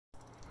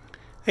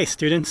Hey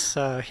students,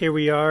 here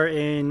we are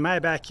in my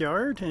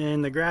backyard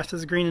and the grass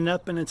is greening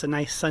up and it's a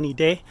nice sunny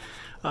day.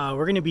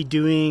 We're going to be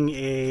doing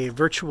a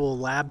virtual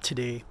lab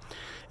today,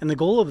 and the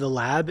goal of the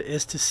lab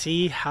is to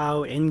see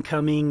how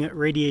incoming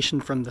radiation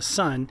from the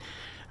sun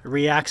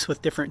reacts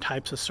with different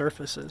types of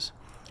surfaces.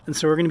 And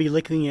so we're going to be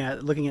looking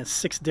at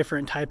 6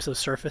 different types of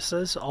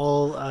surfaces,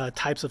 all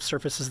types of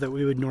surfaces that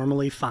we would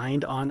normally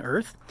find on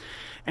Earth.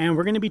 And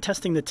we're going to be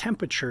testing the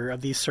temperature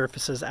of these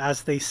surfaces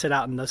as they sit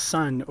out in the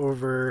sun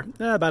over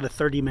about a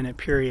 30-minute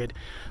period.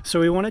 So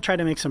we want to try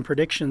to make some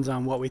predictions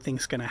on what we think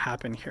is going to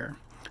happen here.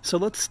 So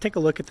let's take a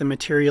look at the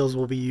materials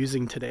we'll be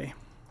using today.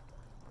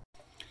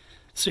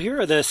 So here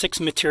are the 6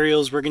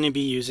 materials we're going to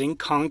be using: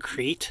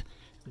 concrete,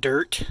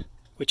 dirt,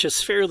 which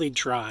is fairly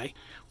dry,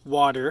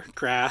 water,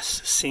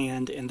 grass,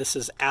 sand, and this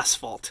is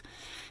asphalt.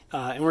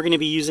 And we're going to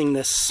be using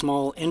this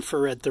small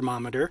infrared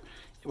thermometer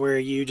where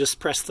you just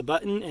press the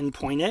button and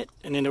point it,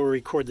 and then it will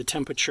record the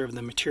temperature of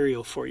the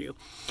material for you.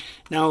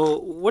 Now,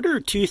 what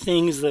are 2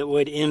 things that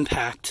would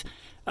impact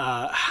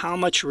how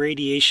much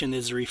radiation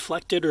is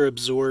reflected or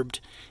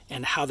absorbed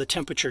and how the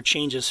temperature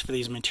changes for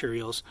these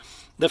materials?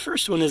 The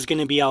first one is going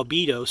to be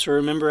albedo. So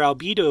remember,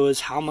 albedo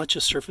is how much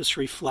a surface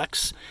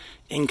reflects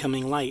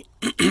incoming light.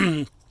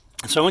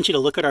 So I want you to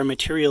look at our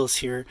materials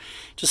here,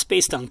 just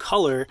based on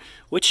color.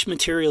 Which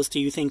materials do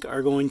you think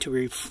are going to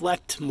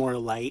reflect more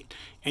light,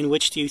 and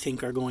which do you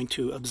think are going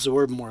to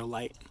absorb more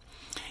light?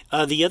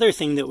 The other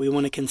thing that we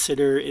want to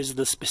consider is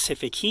the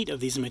specific heat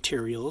of these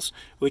materials,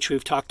 which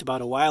we've talked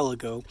about a while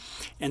ago.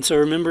 And so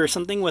remember,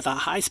 something with a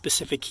high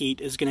specific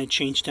heat is going to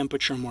change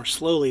temperature more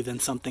slowly than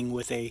something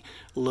with a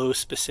low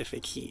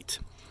specific heat.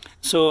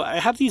 So I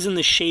have these in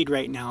the shade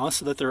right now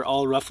so that they're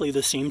all roughly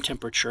the same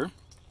temperature.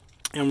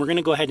 And we're going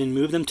to go ahead and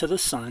move them to the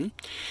sun.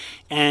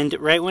 And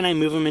right when I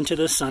move them into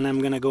the sun, I'm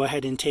going to go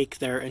ahead and take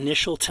their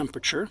initial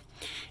temperature,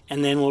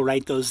 and then we'll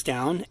write those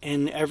down.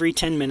 And every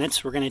 10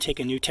 minutes, we're going to take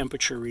a new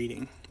temperature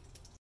reading.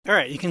 All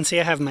right, you can see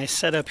I have my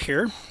setup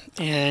here,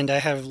 and I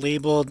have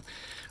labeled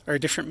our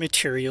different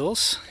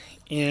materials.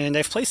 And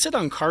I've placed it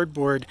on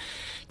cardboard.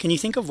 Can you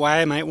think of why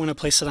I might want to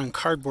place it on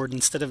cardboard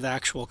instead of the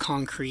actual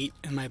concrete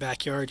in my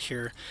backyard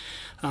here?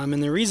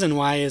 And the reason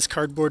why is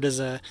cardboard is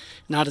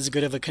not as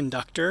good of a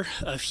conductor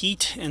of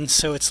heat, and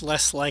so it's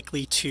less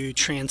likely to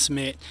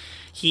transmit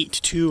heat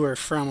to or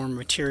from our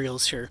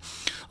materials here.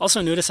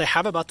 Also notice I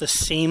have about the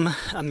same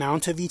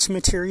amount of each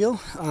material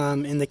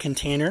in the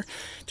container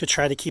to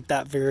try to keep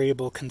that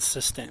variable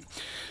consistent.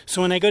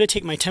 So when I go to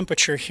take my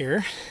temperature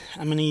here,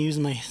 I'm going to use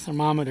my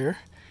thermometer,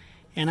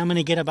 and I'm going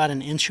to get about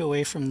an inch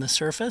away from the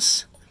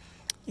surface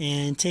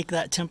and take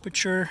that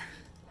temperature,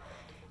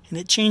 and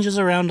it changes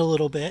around a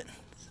little bit.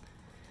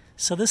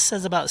 So this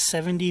says about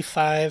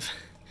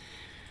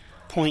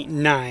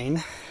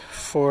 75.9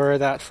 for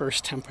that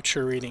first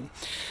temperature reading.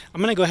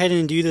 I'm going to go ahead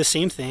and do the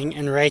same thing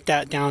and write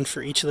that down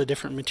for each of the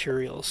different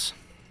materials.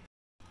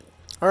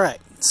 Alright,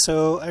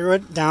 so I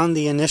wrote down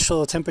the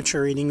initial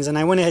temperature readings, and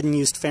I went ahead and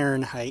used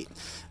Fahrenheit.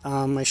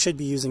 I should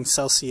be using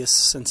Celsius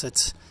since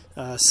it's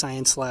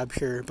science lab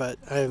here, but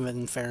I have it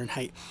in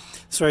Fahrenheit.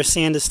 So our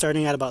sand is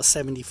starting at about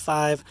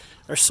 75.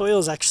 Our soil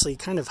is actually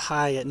kind of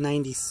high at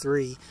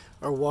 93.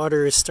 Our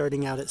water is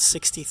starting out at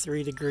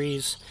 63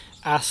 degrees.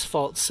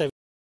 Asphalt 70.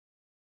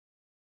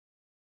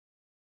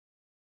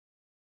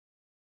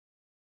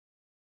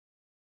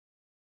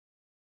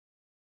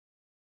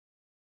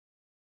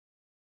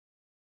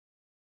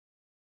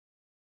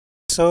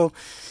 So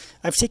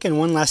I've taken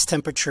one last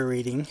temperature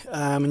reading,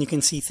 and you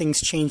can see things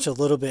changed a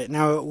little bit.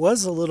 Now, it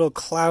was a little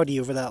cloudy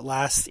over that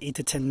last 8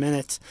 to 10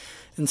 minutes,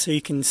 and so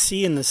you can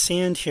see in the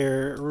sand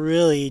here, it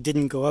really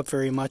didn't go up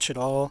very much at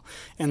all,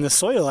 and the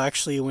soil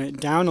actually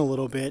went down a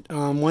little bit.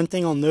 One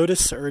thing I'll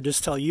notice, or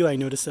just tell you I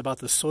noticed about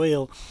the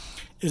soil,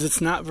 is it's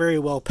not very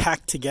well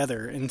packed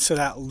together, and so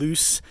that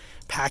loose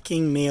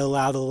packing may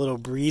allow the little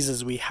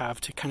breezes we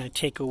have to kind of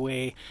take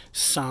away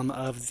some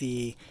of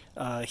the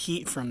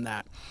heat from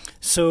that.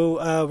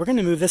 So we're going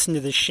to move this into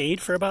the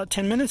shade for about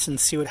 10 minutes and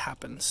see what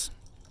happens.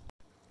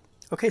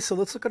 Okay, so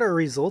let's look at our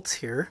results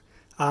here.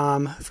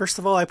 First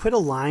of all, I put a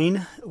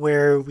line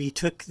where we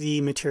took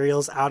the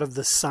materials out of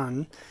the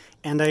sun,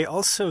 and I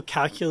also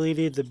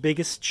calculated the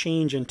biggest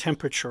change in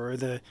temperature, or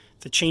the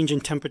change in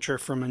temperature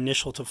from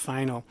initial to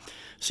final.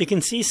 So you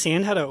can see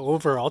sand had an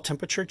overall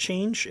temperature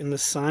change in the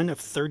sun of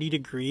 30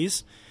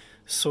 degrees,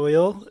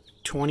 soil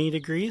 20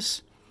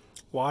 degrees,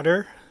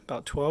 water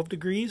about 12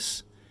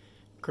 degrees,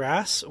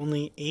 grass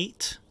only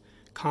 8,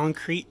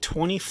 concrete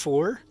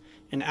 24,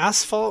 and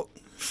asphalt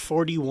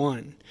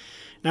 41.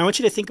 Now I want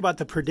you to think about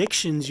the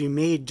predictions you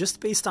made just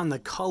based on the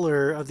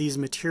color of these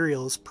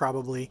materials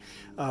probably.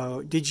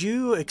 Did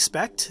you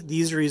expect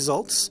these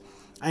results?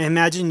 I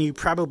imagine you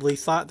probably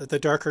thought that the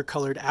darker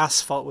colored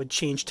asphalt would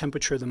change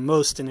temperature the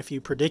most, and if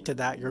you predicted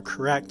that, you're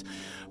correct.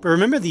 But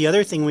remember, the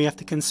other thing we have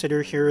to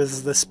consider here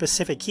is the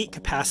specific heat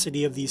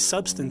capacity of these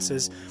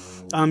substances.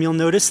 You'll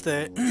notice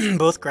that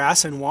both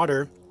grass and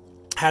water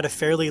had a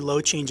fairly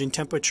low change in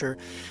temperature.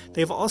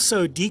 They've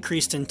also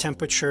decreased in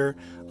temperature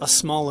a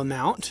small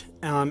amount,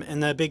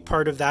 and the big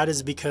part of that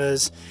is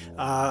because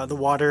the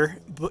water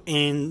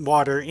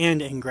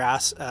and in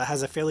grass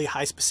has a fairly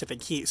high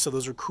specific heat, so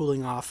those are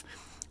cooling off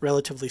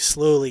relatively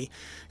slowly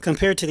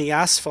compared to the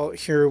asphalt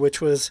here, which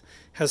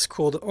has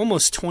cooled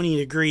almost 20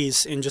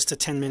 degrees in just a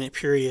 10-minute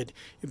period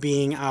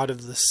being out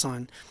of the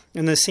sun.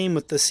 And the same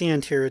with the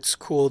sand here, it's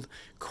cooled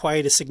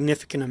quite a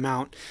significant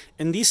amount.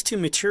 And these two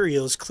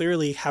materials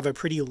clearly have a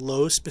pretty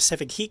low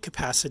specific heat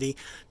capacity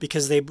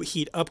because they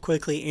heat up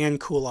quickly and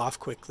cool off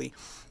quickly.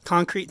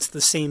 Concrete's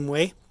the same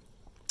way,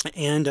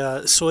 and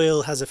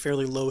soil has a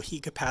fairly low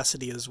heat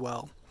capacity as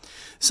well.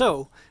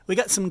 So we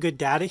got some good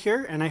data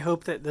here, and I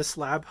hope that this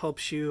lab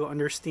helps you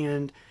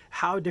understand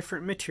how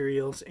different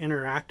materials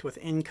interact with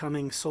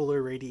incoming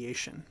solar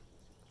radiation.